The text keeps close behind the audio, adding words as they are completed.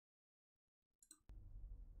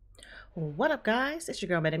What up, guys? It's your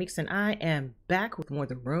girl ManicMeeks, and I am back with more of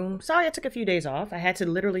The Room. Sorry I took a few days off. I had to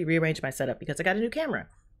literally rearrange my setup because I got a new camera.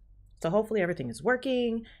 So hopefully everything is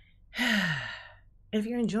working. If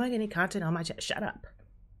you're enjoying any content on my channel, shut up.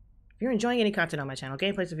 If you're enjoying any content on my channel,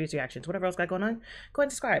 gameplays, reviews, reactions, whatever else got going on, go ahead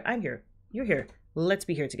and subscribe. I'm here. You're here. Let's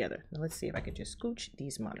be here together. Now let's see if I can just scooch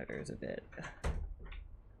these monitors a bit.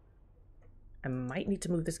 I might need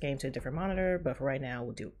to move this game to a different monitor, but for right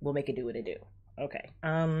now, we'll make it do what it do. Okay.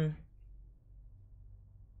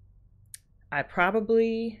 I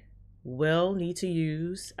probably will need to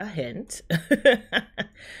use a hint.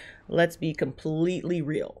 Let's be completely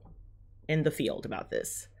real in the field about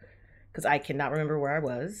this, because I cannot remember where I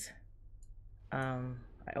was. I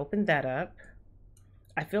opened that up.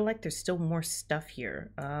 I feel like there's still more stuff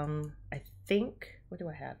here. I think, what do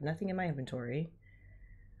I have? Nothing in my inventory.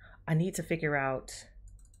 I need to figure out.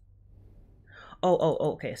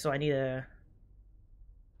 Okay. So I need a.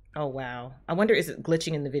 Oh, wow. I wonder, is it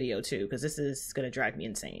glitching in the video too? Because this is going to drive me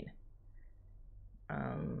insane.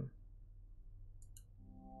 I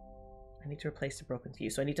need to replace the broken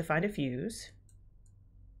fuse. So I need to find a fuse.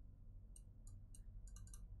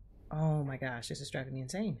 Oh my gosh, this is driving me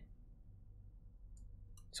insane.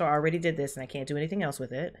 So I already did this and I can't do anything else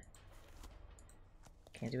with it.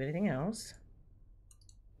 Can't do anything else.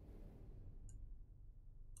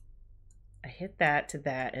 I hit that to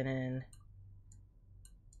that, and then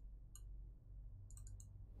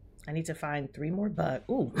I need to find 3 more bugs.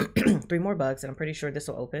 Ooh, 3 more bugs, and I'm pretty sure this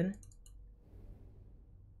will open.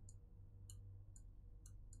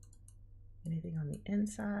 Anything on the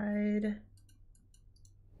inside?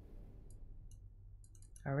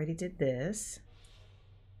 I already did this.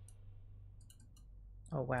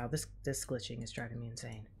 Oh wow, this glitching is driving me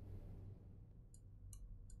insane.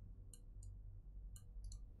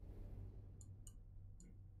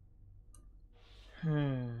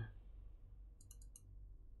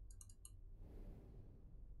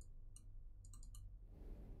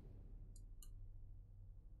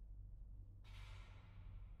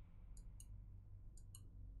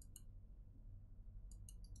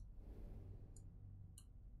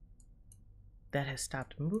 That has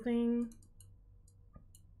stopped moving.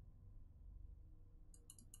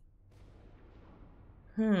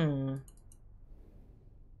 I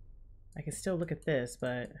can still look at this,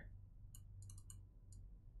 but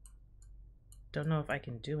don't know if I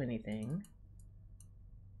can do anything.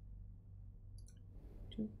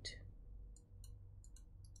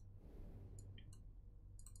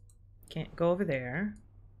 Can't go over there.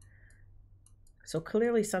 So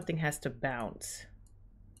clearly something has to bounce.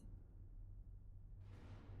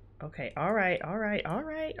 Okay, all right. I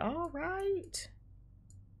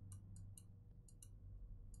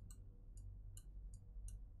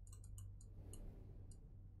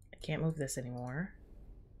can't move this anymore.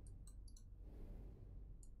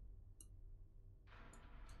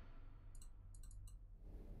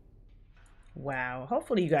 Wow,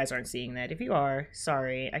 hopefully you guys aren't seeing that. If you are,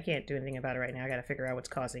 sorry, I can't do anything about it right now. I gotta figure out what's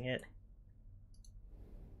causing it.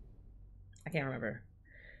 I can't remember.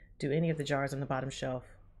 Do any of the jars on the bottom shelf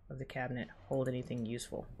of the cabinet hold anything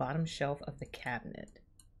useful? Bottom shelf of the cabinet.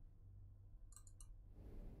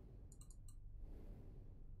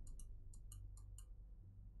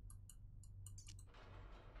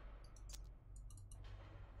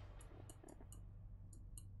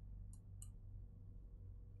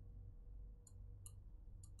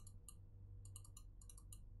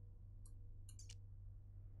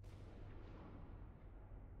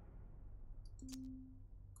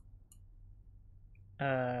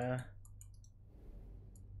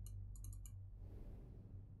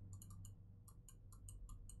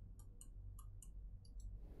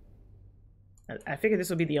 I figured this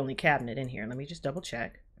would be the only cabinet in here. Let me just double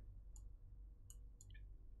check.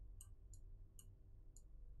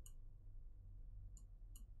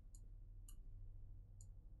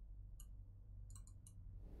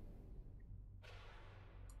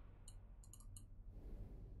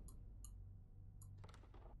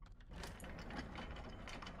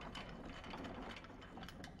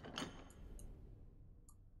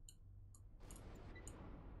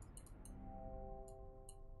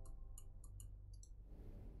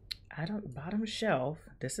 I don't, bottom shelf,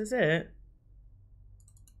 this is it.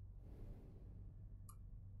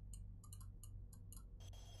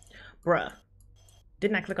 Bruh,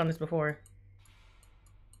 didn't I click on this before?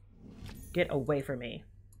 Get away from me.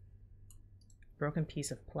 Broken piece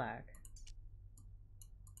of plaque.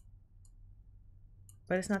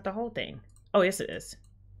 But it's not the whole thing. Oh, yes it is.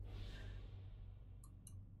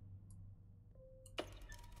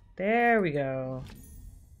 There we go.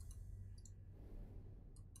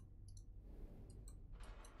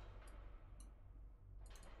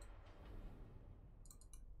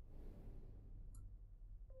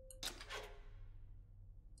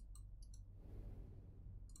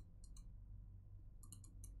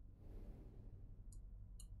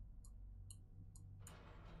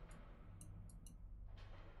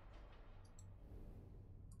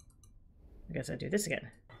 I guess I do this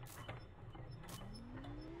again.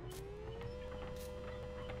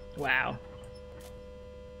 Wow.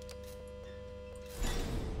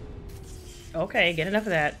 Okay, get enough of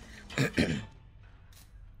that.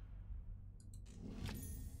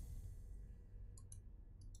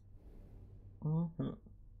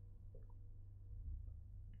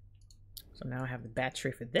 So now I have the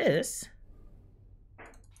battery for this.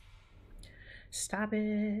 Stop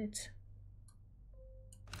it.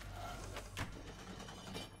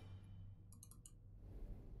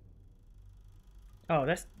 Oh,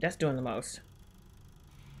 that's doing the most.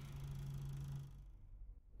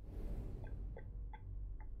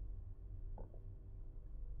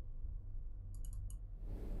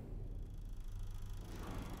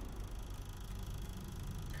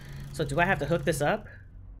 So do I have to hook this up?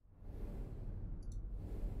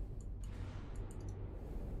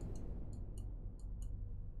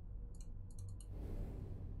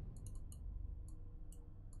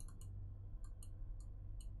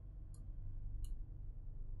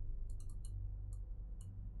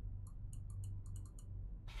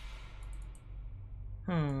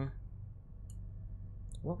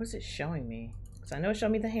 What was it showing me? Because I know it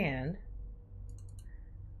showed me the hand.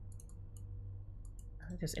 I don't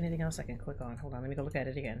think there's anything else I can click on. Hold on, let me go look at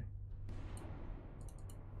it again.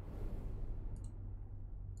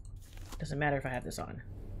 Doesn't matter if I have this on.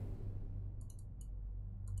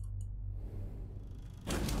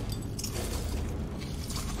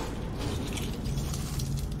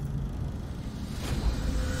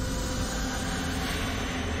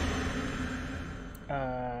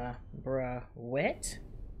 Bruh, wet?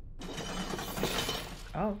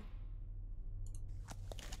 Oh.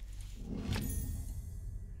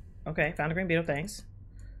 Okay, found a green beetle, thanks.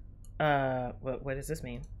 What does this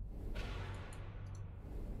mean?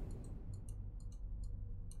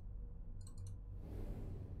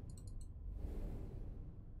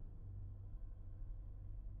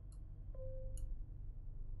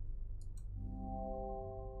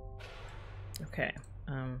 Okay,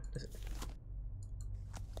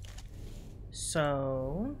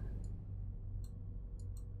 so...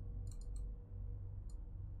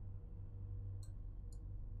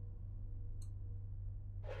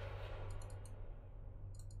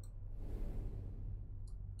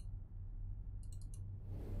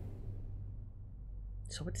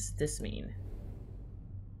 So what does this mean?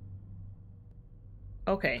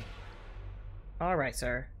 Okay. All right,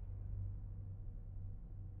 sir.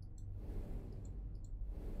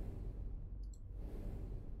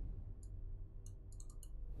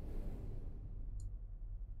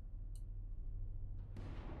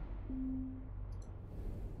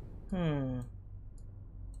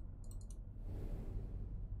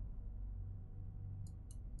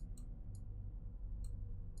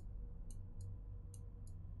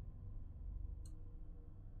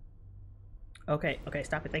 Okay,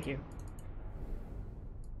 stop it, thank you.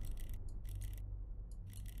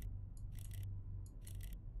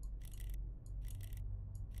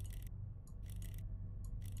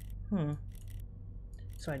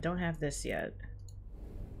 So I don't have this yet.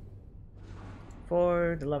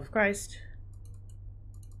 For the love of Christ.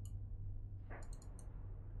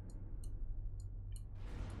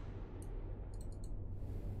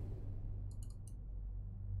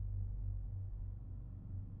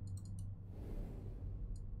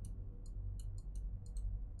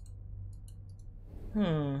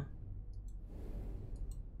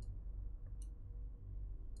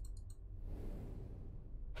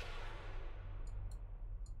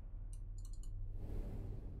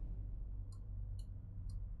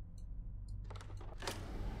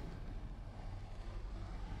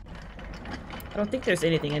 I don't think there's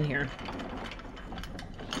anything in here.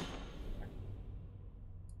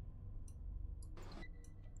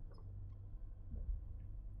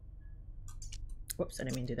 Whoops, I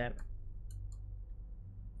didn't mean to do that.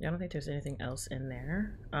 Yeah, I don't think there's anything else in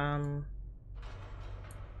there.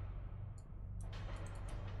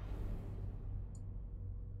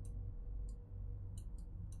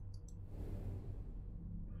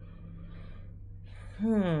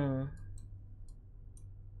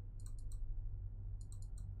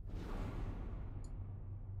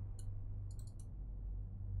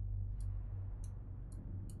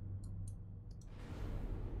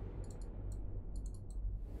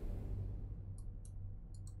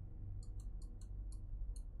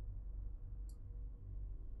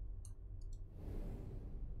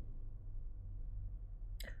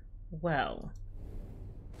 Well,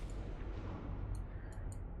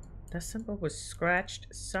 that symbol was scratched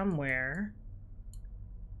somewhere.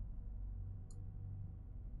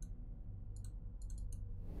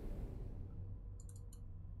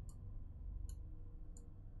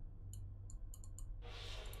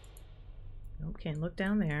 Nope, can't look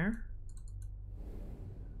down there.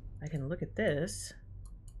 I can look at this.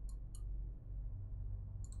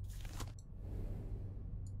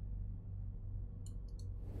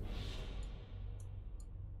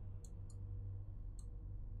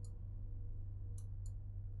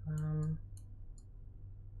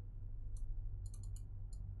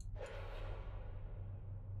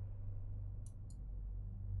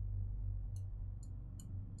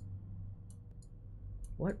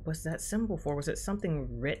 What was that symbol for? Was it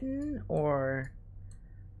something written or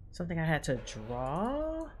something I had to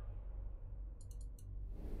draw?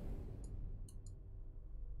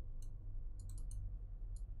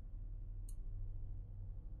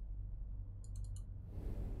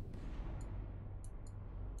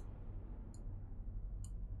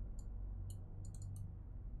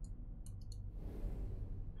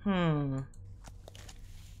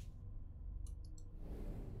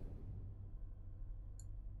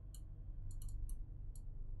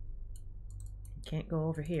 Can't go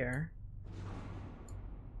over here.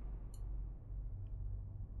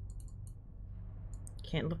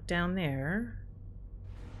 Can't look down there.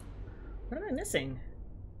 What am I missing?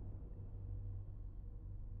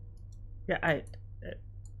 Yeah,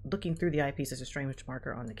 looking through the eyepiece is a strange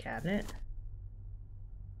marker on the cabinet.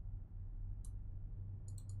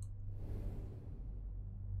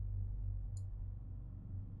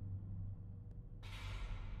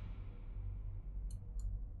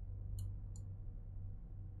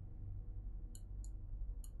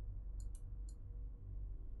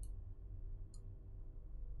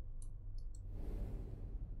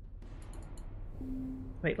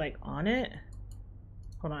 Wait, like on it?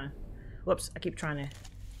 Hold on. Whoops, I keep trying to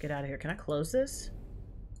get out of here. Can I close this?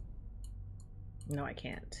 No, I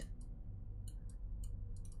can't.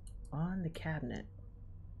 On the cabinet.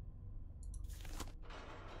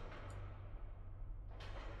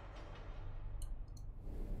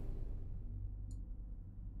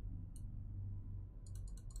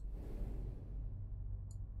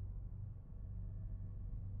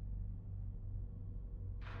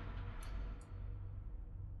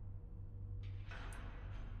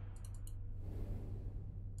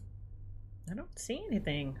 I don't see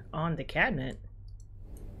anything on the cabinet.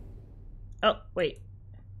 Oh, wait.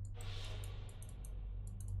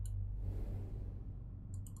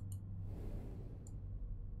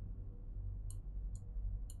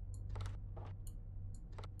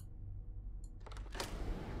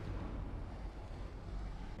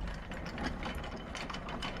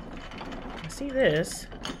 I see this.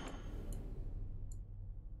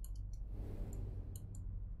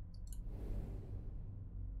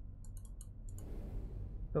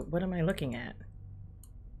 But what am I looking at?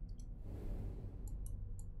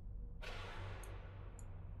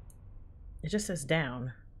 It just says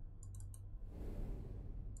down.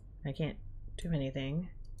 I can't do anything.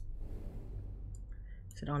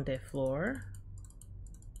 Is it on the floor?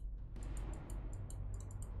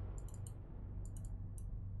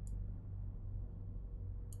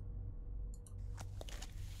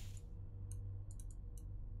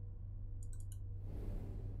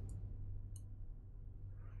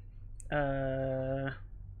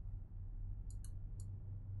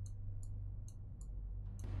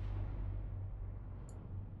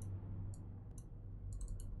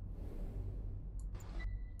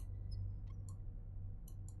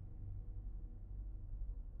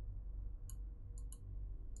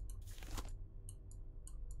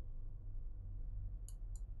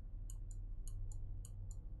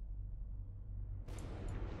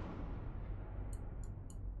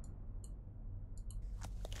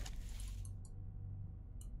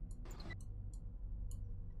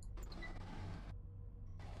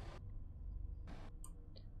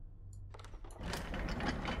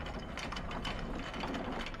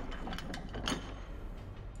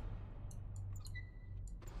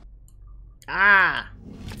 Ah!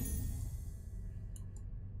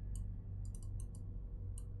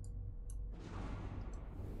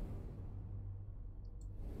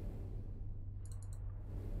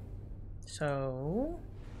 So...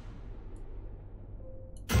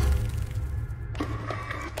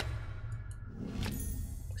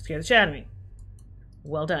 Scare the shit out of me.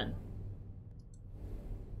 Well done.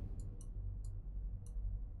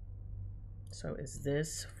 So is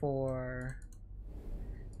this for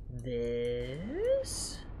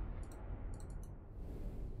this?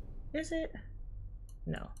 Is it?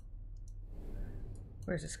 No.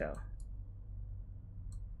 Where does this go?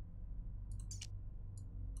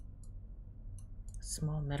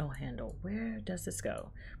 Small metal handle. Where does this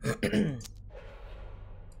go?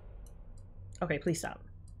 Okay, please stop.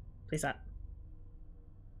 Please stop.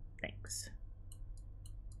 Thanks.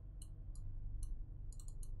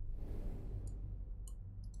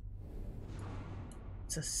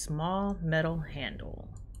 It's a small metal handle.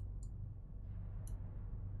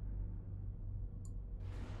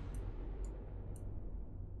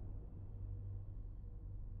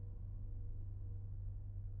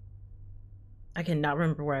 I cannot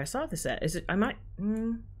remember where I saw this at. Is it? I might.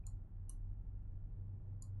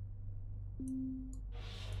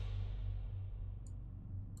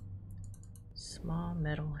 Small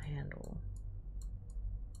metal handle.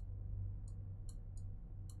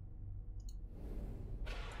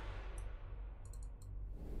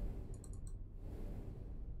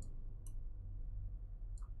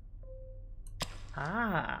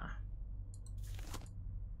 Ah.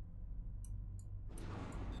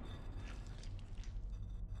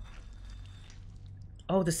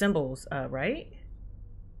 Oh, the symbols, right?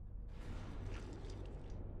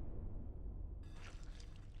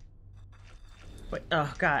 Wait,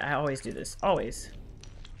 oh God, I always do this. Always.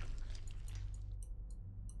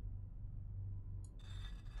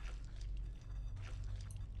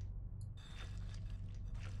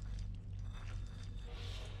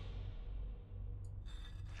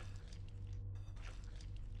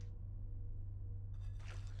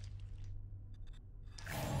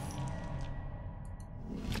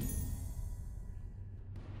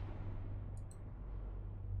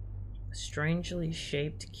 Strangely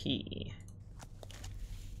shaped key.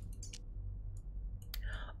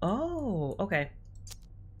 Oh, okay.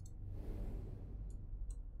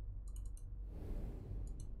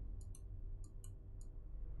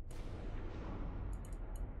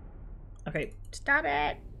 Okay, stop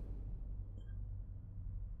it.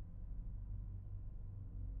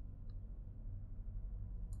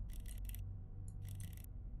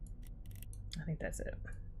 I think that's it.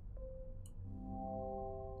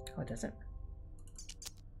 Oh, it doesn't.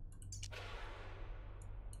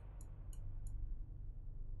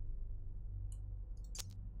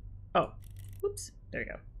 Oh, whoops. There you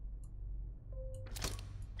go.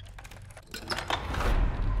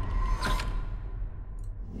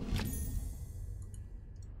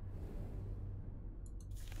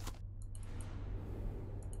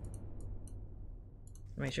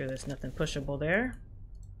 Make sure there's nothing pushable there.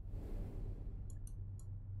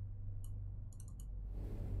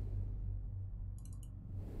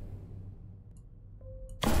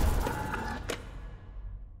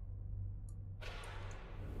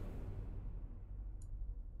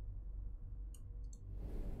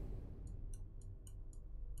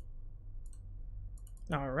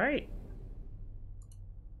 All right.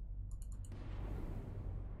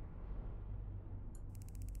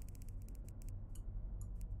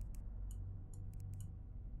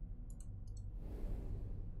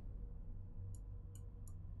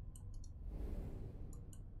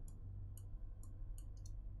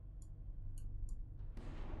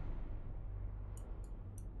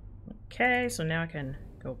 Okay, so now I can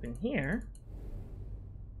go up in here.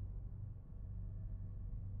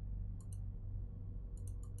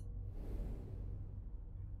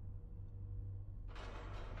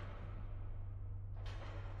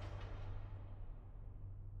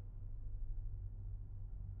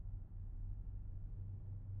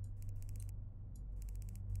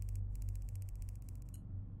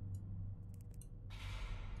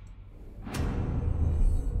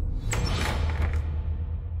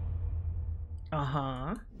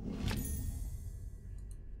 Uh-huh.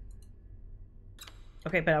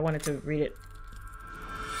 Okay, but I wanted to read it.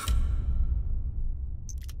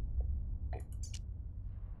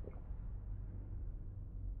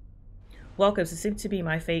 Welcome. It seems to be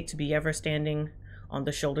my fate to be ever standing on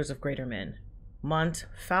the shoulders of greater men. Mont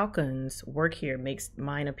Falcon's work here makes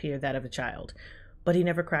mine appear that of a child, but he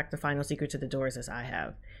never cracked the final secret to the doors as I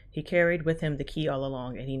have. He carried with him the key all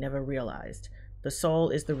along, and he never realized. The soul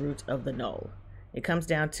is the root of the null. It comes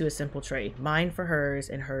down to a simple trade, mine for hers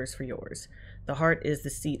and hers for yours. The heart is the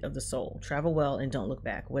seat of the soul. Travel well and don't look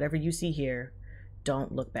back. Whatever you see here,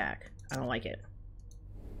 don't look back. I don't like it.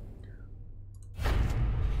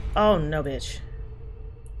 Oh, no, bitch.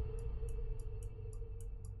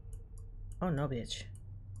 Oh, no, bitch.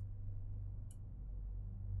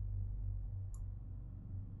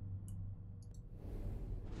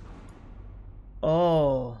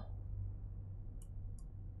 Oh.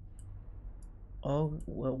 Oh,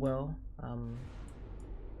 well,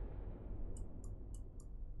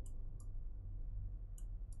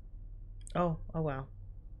 Oh, oh, wow.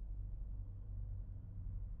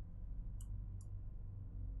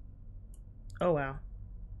 Oh, wow.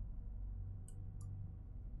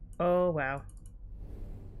 Oh, wow.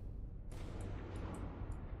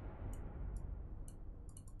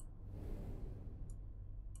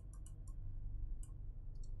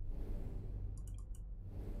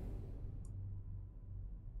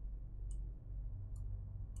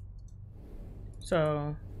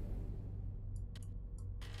 So...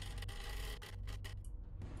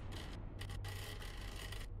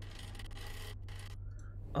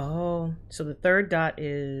 oh, so the third dot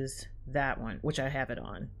is that one, which I have it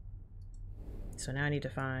on. So now I need to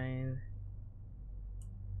find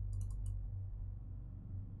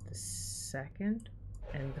the second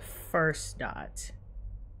and the first dot.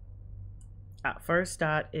 First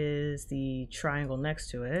dot is the triangle next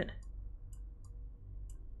to it.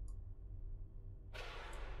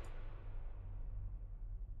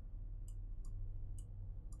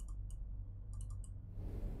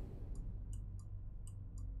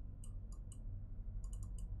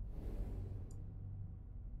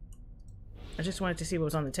 I just wanted to see what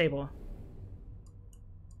was on the table.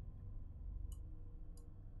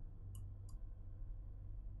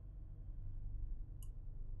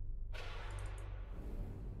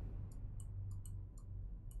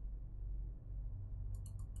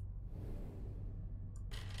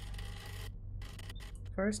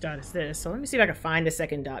 First dot is this, so let me see if I can find the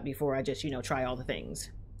second dot before I just, you know, try all the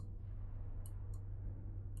things.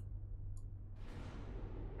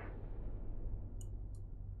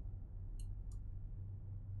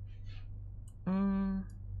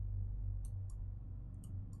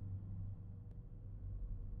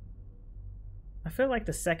 I feel like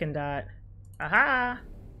the second dot... aha!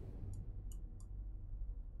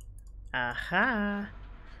 Aha!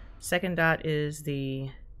 Second dot is the...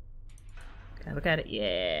 can I look at it?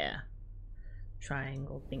 Yeah.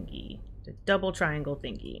 Triangle thingy. The double triangle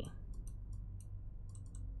thingy.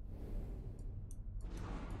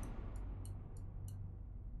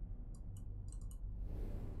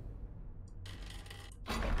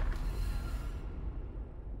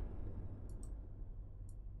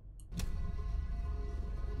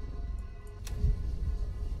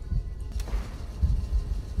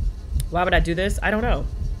 Why would I do this? I don't know.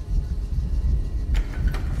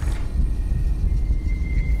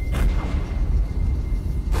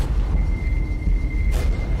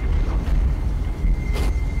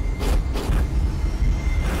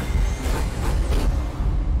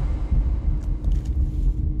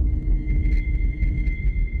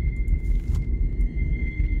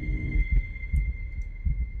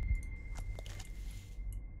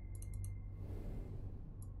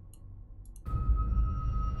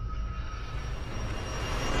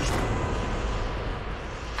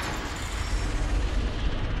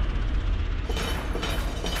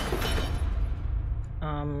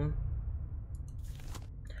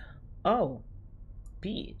 Oh,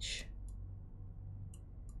 beach.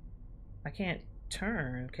 I can't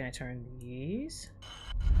turn. Can I turn these?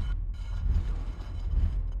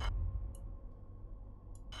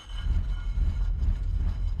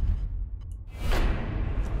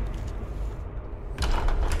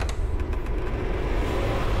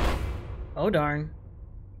 Oh, darn.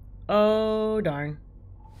 Oh, darn.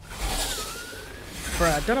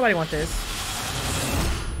 Bruh, don't nobody want this.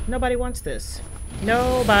 Nobody wants this.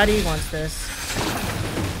 Nobody wants this.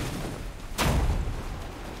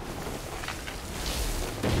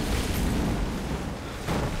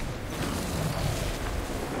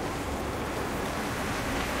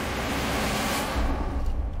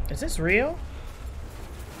 Is this real?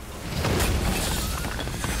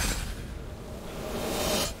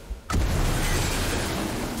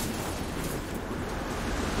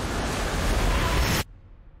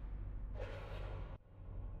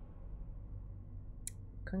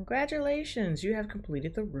 Congratulations, you have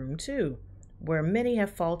completed the room 2. Where many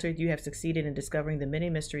have faltered, you have succeeded in discovering the many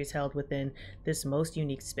mysteries held within this most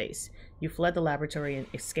unique space. You fled the laboratory and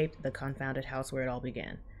escaped the confounded house where it all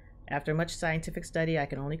began. After much scientific study, I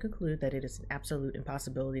can only conclude that it is an absolute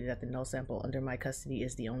impossibility that the null sample under my custody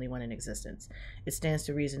is the only one in existence. It stands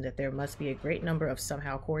to reason that there must be a great number of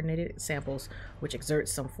somehow coordinated samples which exert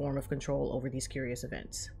some form of control over these curious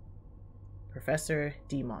events. Professor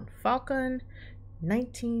Demon Falcon,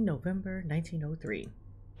 19 November 1903.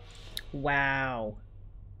 Wow.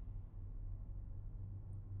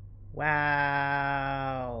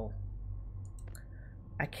 Wow.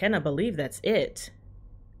 I cannot believe that's it.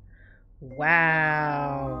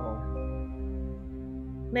 Wow.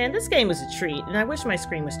 Man, this game was a treat, and I wish my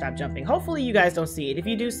screen would stop jumping. Hopefully you guys don't see it. If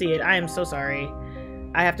you do see it, I am so sorry.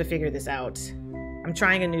 I have to figure this out. I'm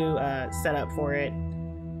trying a new setup for it,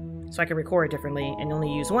 so I can record differently and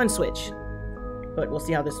only use one switch. But we'll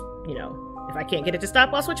see how this, you know, if I can't get it to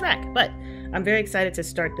stop, I'll switch back. But I'm very excited to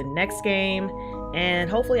start the next game, and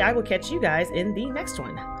hopefully I will catch you guys in the next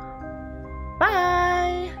one. Bye!